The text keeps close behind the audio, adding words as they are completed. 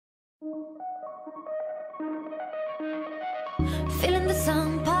Feeling the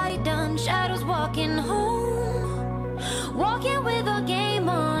sun, party done, shadows walking home. Walking with a game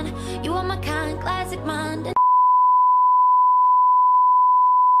on. You are my kind, classic mind.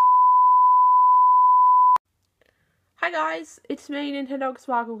 Hi guys, it's me, Nintendo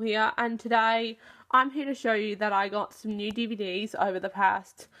Sparkle here, and today I'm here to show you that I got some new DVDs over the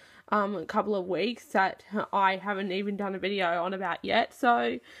past couple of weeks that I haven't even done a video on about yet.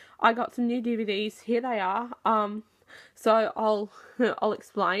 So I got some new DVDs. Here they are. So I'll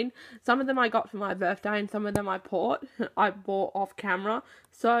explain. Some of them I got for my birthday, and some of them I bought off camera.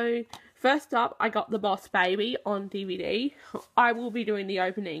 So first up, I got The Boss Baby on DVD. I will be doing the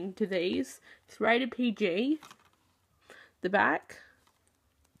opening to these. It's rated PG. The back.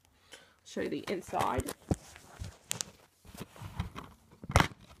 Show you the inside.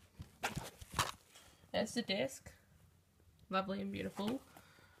 There's the disc. Lovely and beautiful.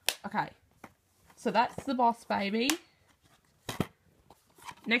 Okay. So that's The Boss Baby.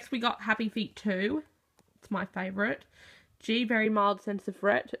 Next we got Happy Feet 2. It's my favourite. G, Very Mild Sense of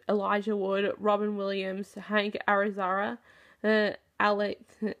Threat. Elijah Wood, Robin Williams, Hank Arizara,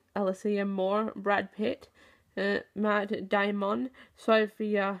 Alicia Moore, Brad Pitt, Matt Damon,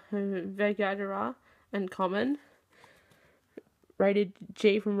 Sofia Vergara, and Common. Rated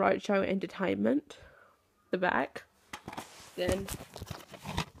G from Roadshow Entertainment. The back.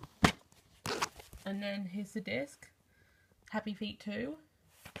 And then here's the disc. Happy Feet 2.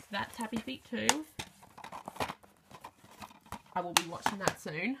 So that's Happy Feet 2. I will be watching that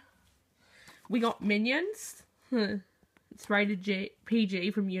soon. We got Minions. It's rated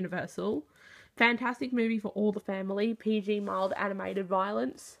PG from Universal. Fantastic movie for all the family. PG mild animated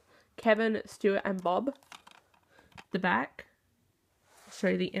violence. Kevin, Stuart and Bob. The back. I'll show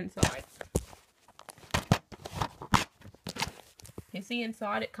you the inside. Here's the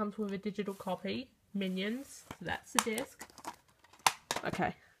inside. It comes with a digital copy. Minions. So that's the disc.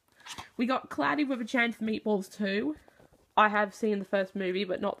 Okay. We got Cloudy with a Chance of Meatballs 2. I have seen the first movie,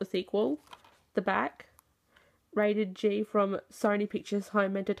 but not the sequel. The back. Rated G from Sony Pictures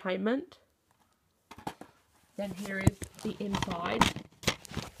Home Entertainment. Then here is the inside.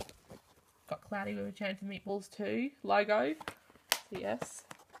 Got Cloudy with a Chance of Meatballs 2 logo. So yes.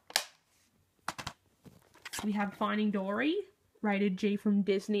 We have Finding Dory. Rated G from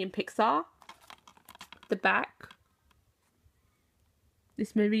Disney and Pixar. The back.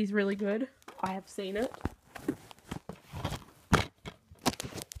 This movie is really good. I have seen it.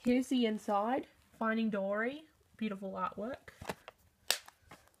 Here's the inside. Finding Dory. Beautiful artwork.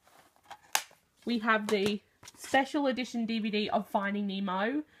 We have the special edition DVD of Finding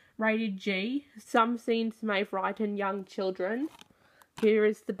Nemo. Rated G. Some scenes may frighten young children. Here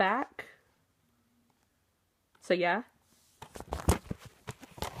is the back. So yeah.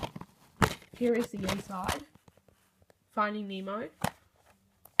 Here is the inside. Finding Nemo.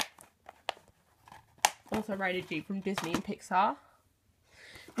 Also rated G from Disney and Pixar.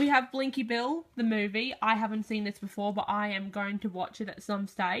 We have Blinky Bill, the movie. I haven't seen this before, but I am going to watch it at some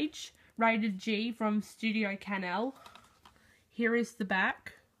stage. Rated G from Studio Canal. Here is the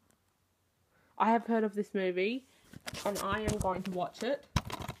back. I have heard of this movie, and I am going to watch it.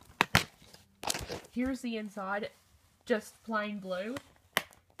 Here is the inside, just plain blue.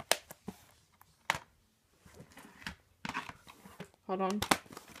 Hold on.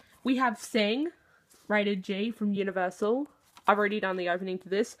 We have Sing, rated G from Universal. I've already done the opening to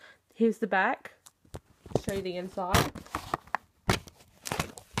this. Here's the back. Show you the inside.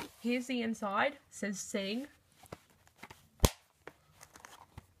 Here's the inside. It says Sing.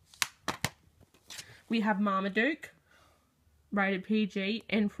 We have Marmaduke. Rated PG.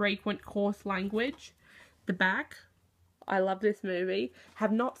 Infrequent coarse language. The back. I love this movie.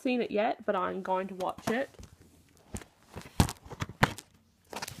 Have not seen it yet, but I'm going to watch it.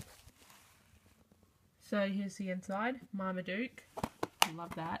 So here's the inside. Marmaduke. I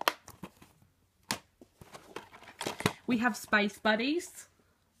love that. We have Space Buddies.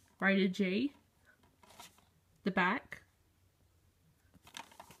 Rated G. The back.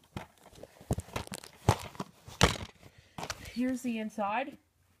 Here's the inside.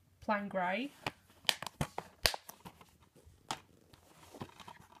 Plain grey.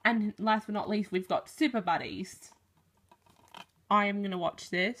 And last but not least, we've got Super Buddies. I am going to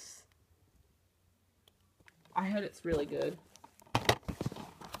watch this. I heard it's really good.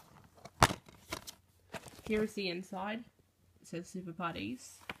 Here's the inside. It says Super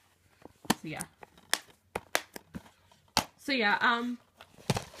Buddies. So yeah,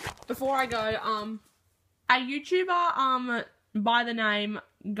 before I go, a YouTuber, by the name,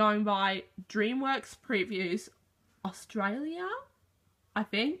 going by DreamWorks Previews Australia, I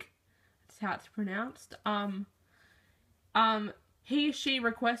think. That's how it's pronounced. he or she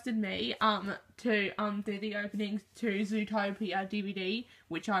requested me to do the openings to Zootopia DVD,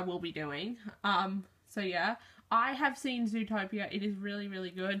 which I will be doing. So yeah, I have seen Zootopia. It is really,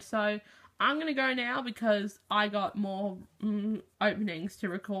 really good. So I'm gonna go now because I got more openings to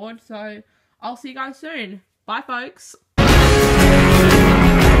record. So I'll see you guys soon. Bye, folks.